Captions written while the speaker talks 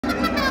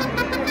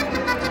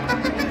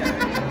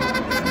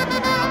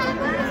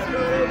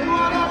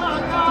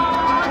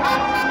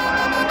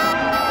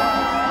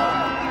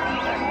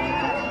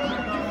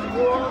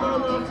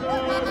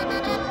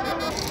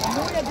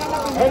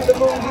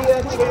Munguia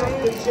chant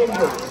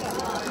continues.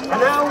 And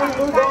now we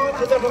move on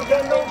to the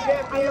defending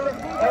champion,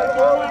 El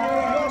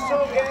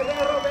Orgulloso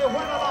Guerrero de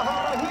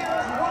Guadalajara.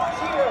 Here's what's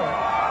here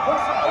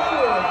for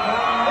Saúl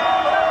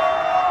Canelo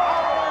Álvarez.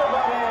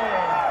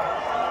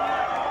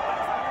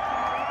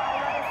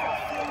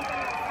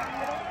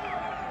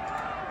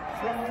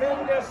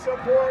 Tremendous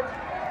support.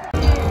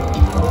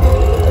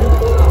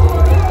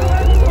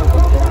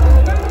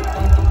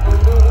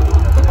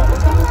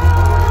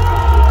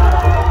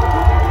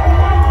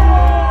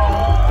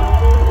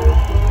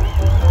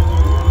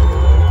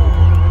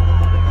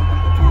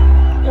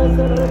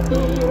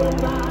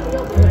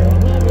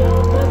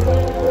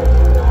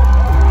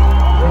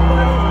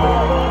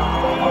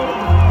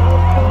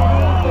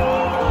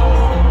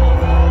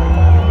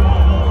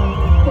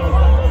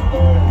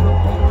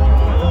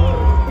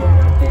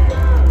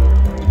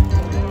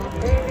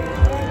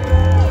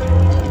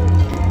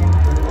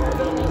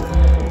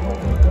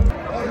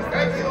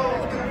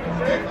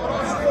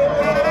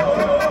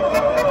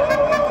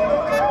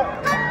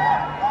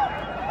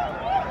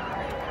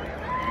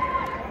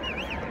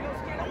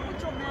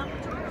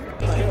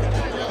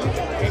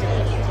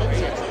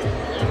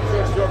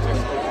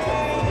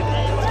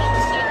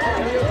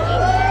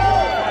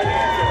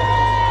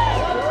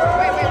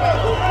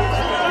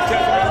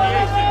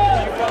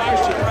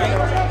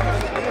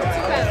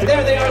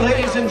 There they are,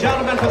 ladies and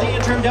gentlemen, for the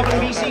interim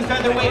WBC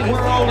featherweight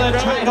world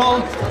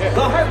title.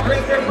 The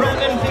heartbreaker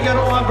Brandon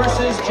Figueroa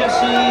versus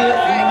Jesse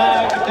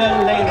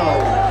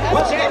Magdaleno.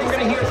 Once again, we're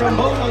going to hear from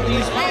both of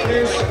these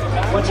fighters.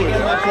 Once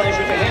again, my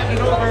pleasure to hand it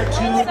over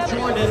to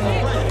Jordan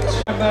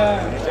Flint.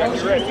 I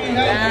was ready for you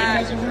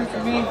guys to root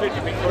for me.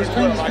 Just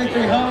bring this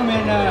victory home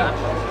and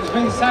just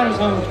bring the titles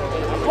home.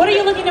 What are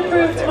you looking to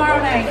prove tomorrow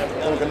night?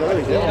 I'm the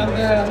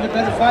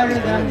better fighter,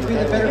 that I'm going to be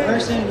the better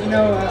person, you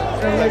know,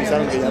 ready,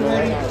 I'm mentally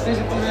ready,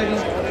 physically ready.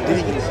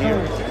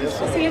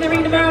 We'll see you in the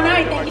ring tomorrow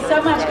night. Thank you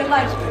so much. Good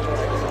luck.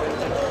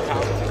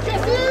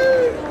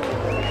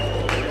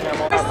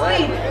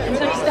 Sleep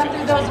until you step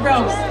through those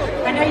ropes.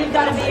 I know you've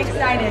got to be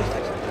excited.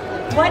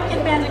 What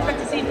can fans expect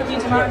to see from you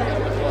tomorrow night?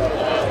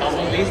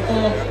 Estamos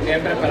listos,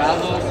 bien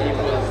preparados y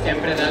pues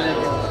siempre darle a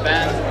los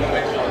fans un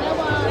buen show.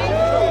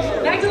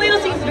 Magdaleno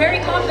seems very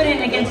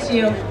confident against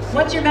you.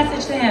 What's your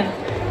message to him?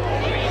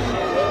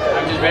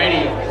 I'm just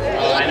ready.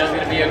 I know it's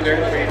going to be a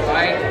great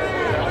fight.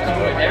 I'm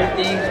coming with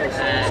everything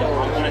and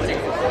I'm going to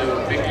take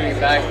the victory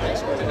back to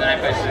the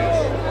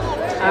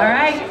 956. All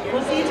right.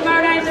 We'll see you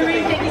tomorrow night in the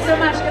ring. Thank you so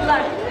much. Good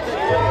luck.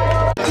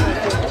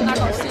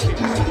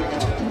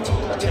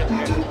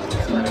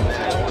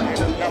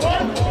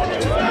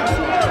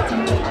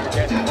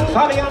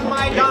 Fabian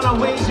Maidana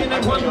weighs in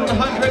at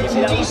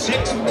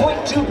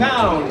 146.2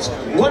 pounds.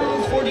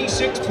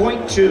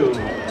 146.2.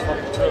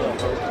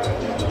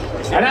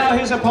 And now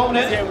his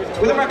opponent,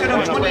 with a record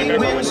of 28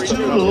 wins,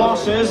 2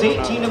 losses,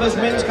 18 of his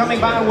wins coming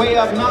by way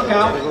of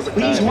knockout.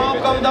 Please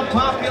welcome the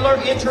popular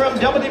interim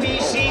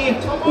WBC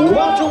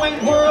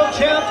welterweight world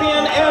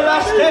champion El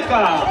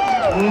Azteca,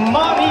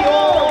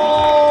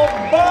 Mario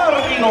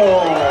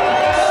Barrios.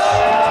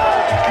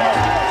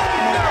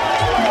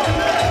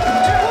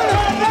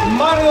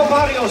 Mario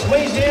Barrios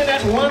weighs in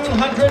at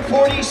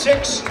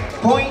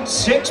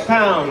 146.6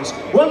 pounds.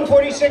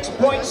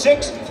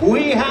 146.6.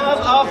 We have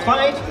a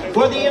fight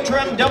for the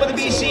interim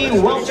WBC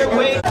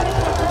welterweight.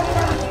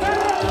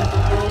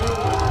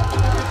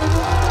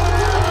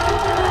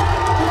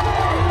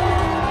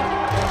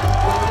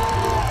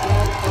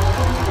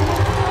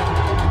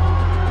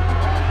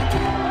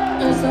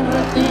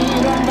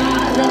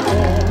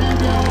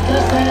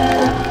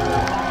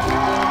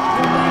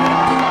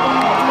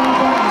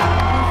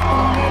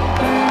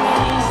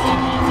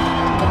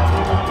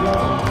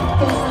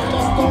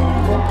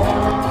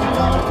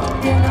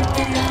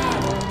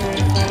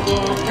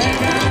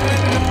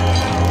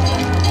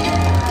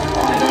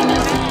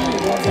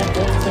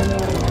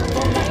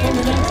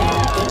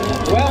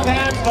 Well,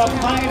 fans, the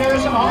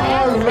fighters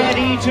are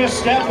ready to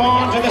step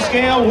onto the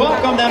scale.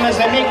 Welcome them as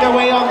they make their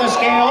way on the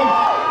scale.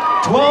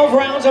 12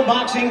 rounds of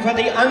boxing for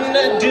the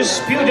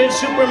undisputed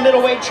super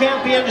middleweight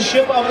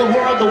championship of the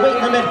world. The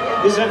weight limit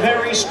is a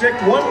very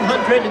strict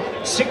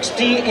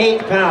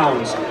 168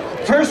 pounds.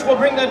 First, we'll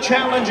bring the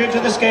challenger to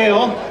the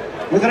scale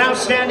with an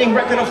outstanding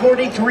record of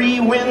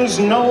 43 wins,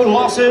 no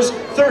losses,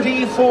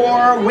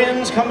 34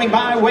 wins coming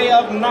by way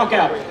of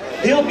knockout.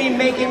 He'll be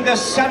making the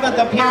 7th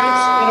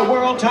appearance in a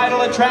world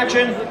title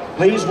attraction.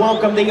 Please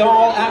welcome the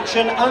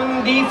all-action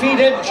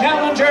undefeated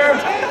challenger,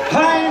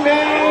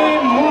 Jaime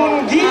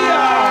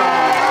Munguia.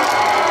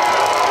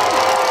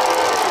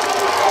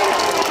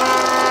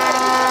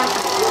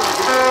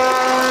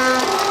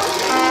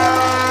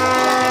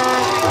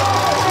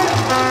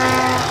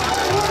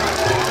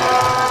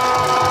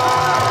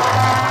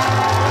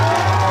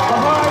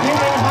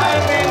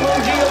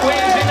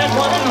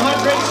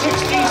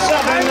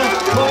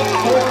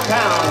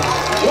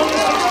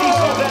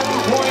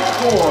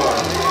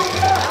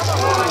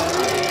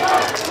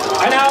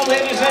 And now,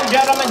 ladies and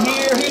gentlemen,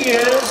 here he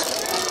is,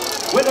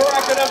 with a a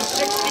record of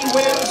 60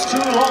 wins, 2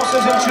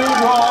 losses, and 2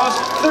 draws.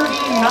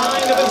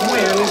 39 of his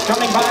wins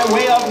coming by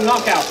way of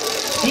knockout.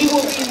 He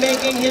will be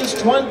making his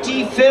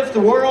 25th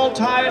world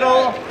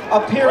title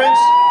appearance.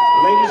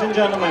 Ladies and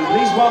gentlemen,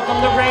 please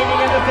welcome the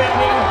reigning and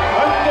defending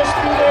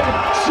undisputed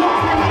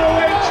super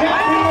middleweight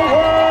champion of the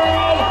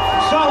world,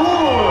 Saul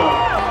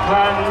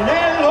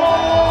Canelo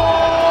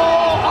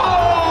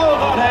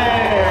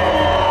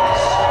Alvarez.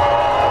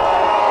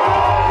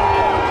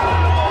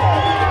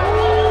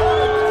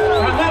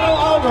 Canelo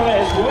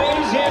Alvarez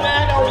weighs in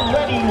at a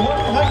ready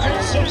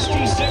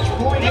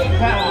 166.8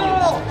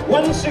 pounds.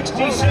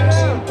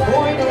 166.8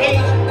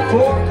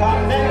 for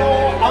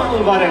Canelo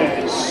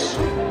Alvarez.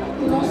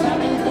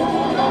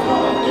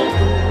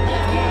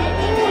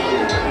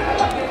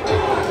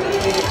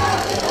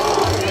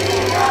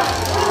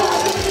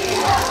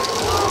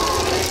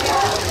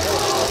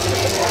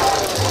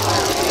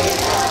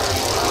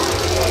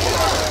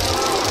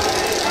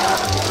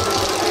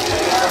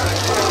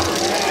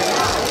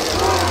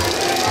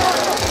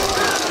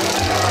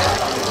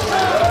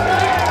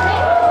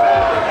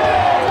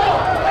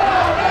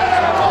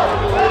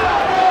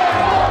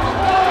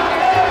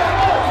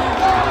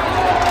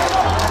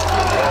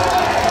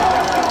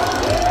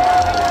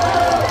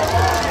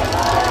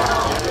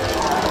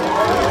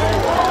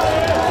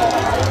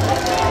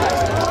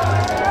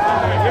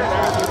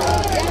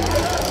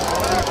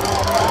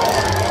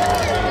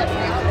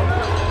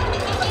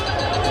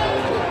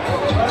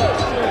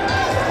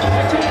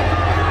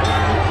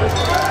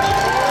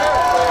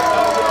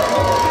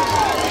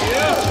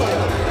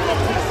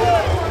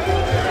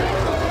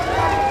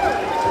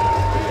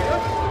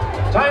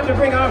 Time to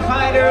bring our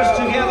fighters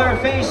together,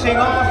 facing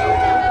off.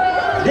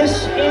 This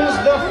is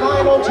the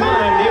final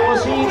time they will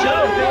see each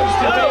other face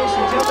to face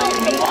until they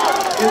meet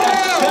in the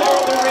center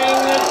of the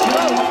ring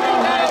tomorrow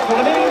night for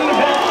the main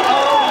event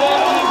of the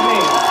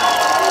evening.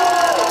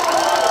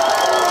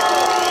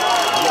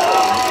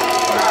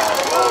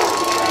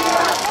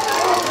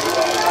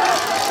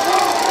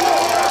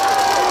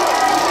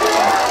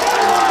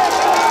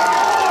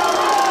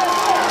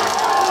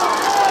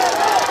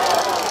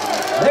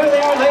 There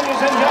they are,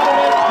 ladies and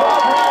gentlemen.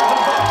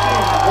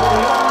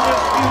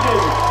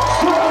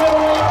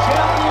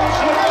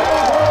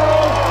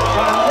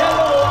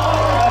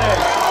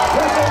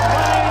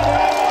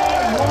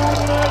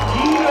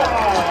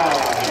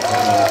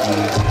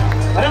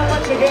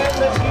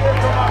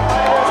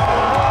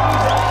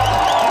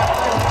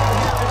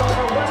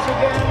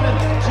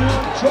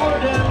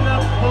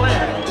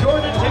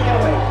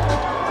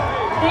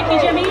 Thank you,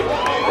 Jimmy. Give me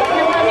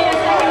a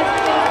second to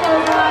get his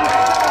clothes on.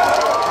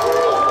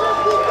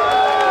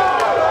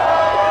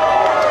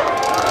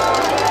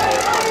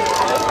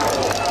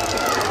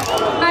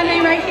 My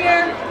name right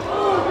here.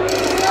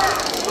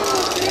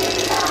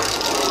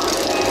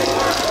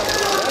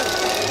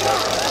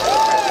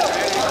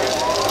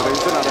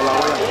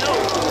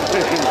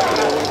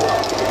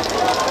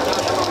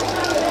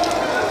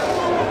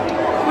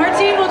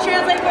 Martine will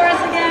translate for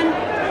us again.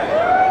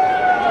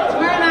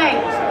 Tomorrow night,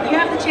 you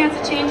have the chance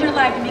to change your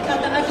life and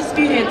become the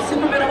undisputed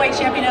super middleweight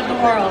champion of the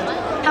world.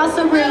 How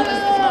surreal is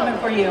this moment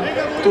for you?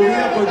 Tu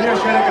vida podría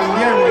llegar a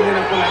cambiar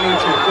mañana por la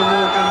noche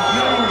como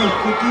campeón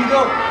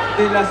indiscutido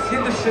de las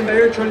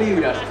 168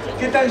 libras.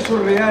 ¿Qué tan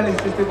surreal es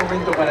este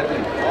momento para ti?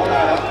 La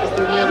verdad que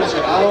estoy muy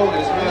emocionado,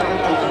 es una gran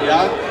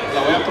oportunidad,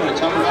 la voy a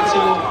aprovechar al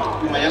máximo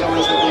y mañana voy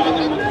a estar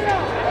viviendo el mundo.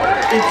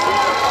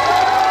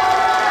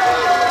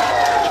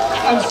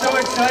 I'm so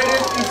excited,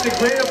 it's a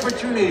great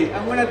opportunity.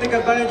 I'm going to take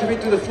advantage of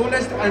it to the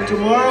fullest, and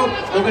tomorrow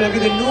I'm going to be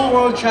the new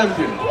world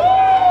champion.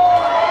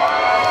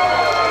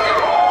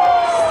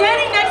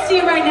 Standing next to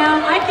you right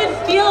now, I can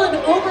feel an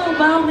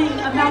overwhelming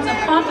amount of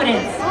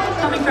confidence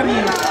coming from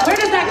you. Where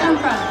does that come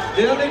from?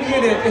 ¿De dónde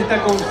viene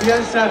esta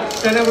confianza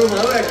tan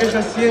abrumadora que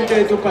ella siente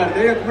de tu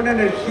parte? Hay como una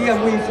energía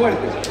muy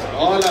fuerte.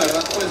 No, la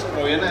verdad pues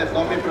proviene de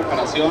toda mi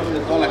preparación, de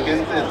toda la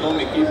gente, de todo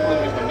mi equipo,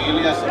 de mi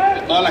familia,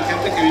 de toda la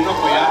gente que vino a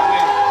apoyarme,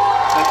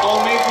 de todo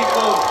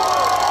México.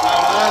 La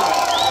verdad,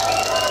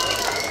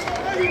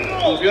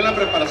 confío en la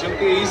preparación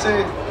que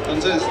hice,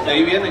 entonces de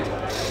ahí viene.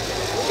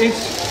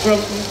 It's from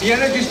the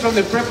energies from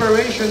the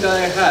preparation that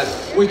I had,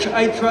 which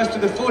I trust to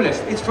the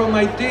fullest. It's from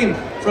my team,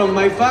 from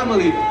my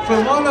family,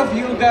 from all of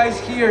you guys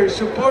here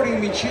supporting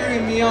me,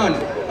 cheering me on,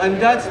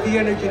 and that's the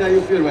energy that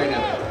you feel right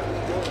now.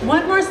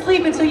 One more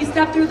sleep until you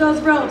step through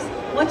those ropes.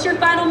 What's your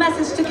final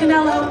message to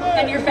Canelo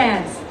and your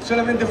fans?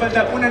 Solamente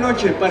falta una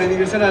noche para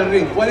ingresar al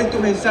ring. ¿Cuál es tu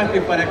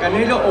mensaje para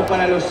Canelo o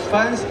para los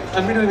fans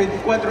a menos de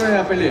 24 horas de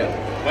la pelea?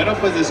 Bueno,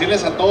 pues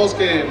decirles a todos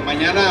que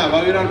mañana va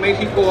a vibrar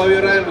México, va a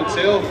vibrar el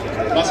boxeo,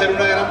 va a ser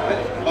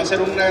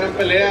una gran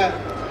pelea.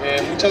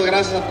 Muchas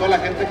gracias a toda la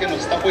gente que nos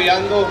está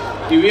apoyando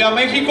y ¡viva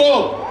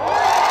México!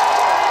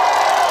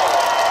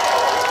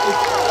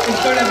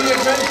 It's going to be a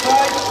great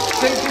fight.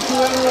 Thank you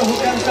to everyone who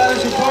comes out and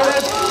support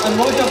us, and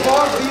most of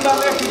all, ¡viva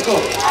México!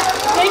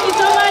 Thank you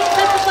so much.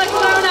 Best of luck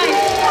tomorrow night.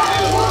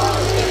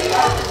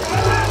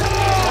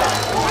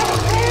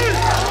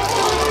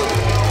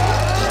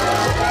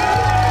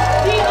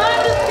 The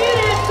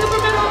undisputed super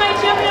middleweight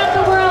champion of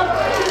the world,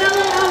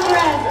 Canelo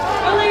Alvarez.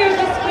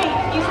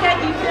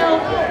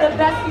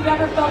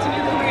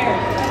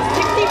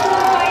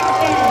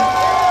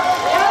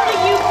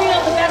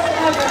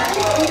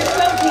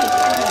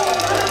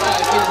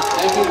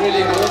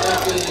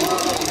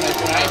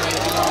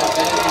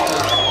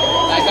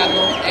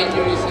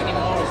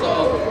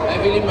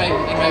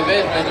 my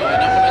best, and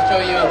I'm going to show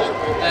you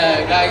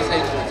guys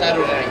in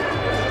Saturday.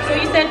 So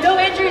you said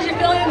no injuries, you're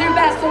feeling your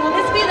best. So will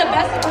this be the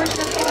best version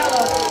of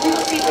Canelo we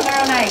will see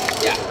tomorrow night?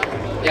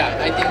 Yeah,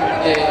 I think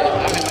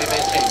I'm in my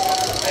best shape.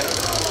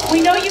 We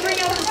know you bring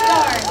out the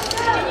stars.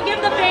 Can you give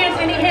the fans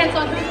any hints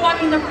on who's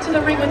walking to the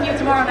ring with you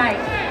tomorrow night?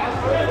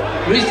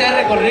 Luis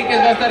R.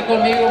 Conríquez va a estar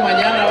conmigo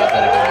mañana, va a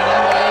estar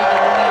acompañando ahí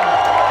con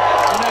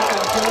una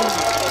canción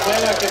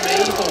nueva que me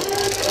hizo.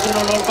 Es un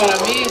honor para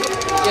mí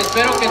y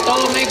espero que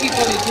todo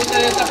México disfrute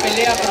de esta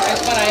pelea porque es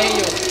para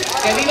ellos.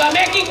 ¡Que viva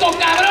México,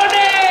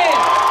 cabrones!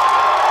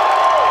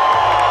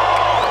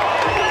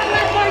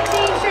 Let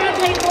Martin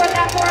translate for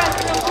that for us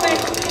real quick.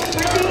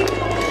 Martin?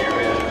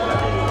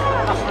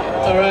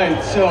 All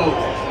right, so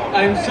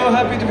I'm so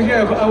happy to be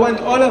here. I want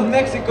all of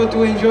Mexico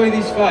to enjoy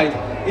this fight.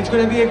 It's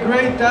going to be a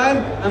great time,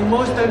 and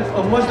most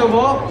of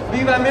all,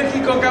 ¡Viva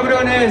México,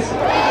 cabrones!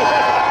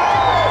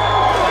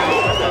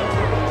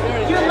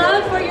 Your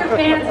love for your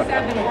fans is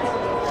evident.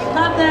 You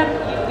love them,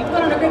 you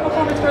put on a great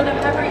performance for them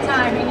every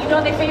time, and you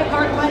know they pay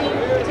hard money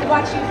to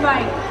watch you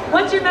fight.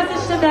 What's your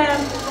message to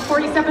them before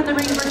you step in the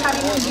ring for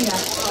Javi Munguia?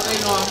 They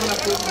know I'm going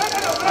to put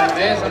my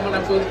best, I'm going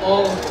to put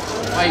all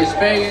my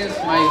experience,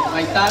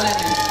 my talent,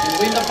 and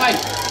win the fight.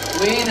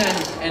 Win,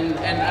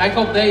 and I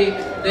hope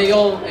they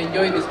all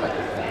enjoy this fight.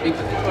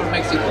 For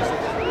Mexico.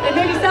 And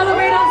maybe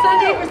celebrate on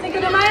Sunday for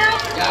Cinco de Mayo?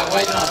 Yeah,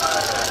 why not?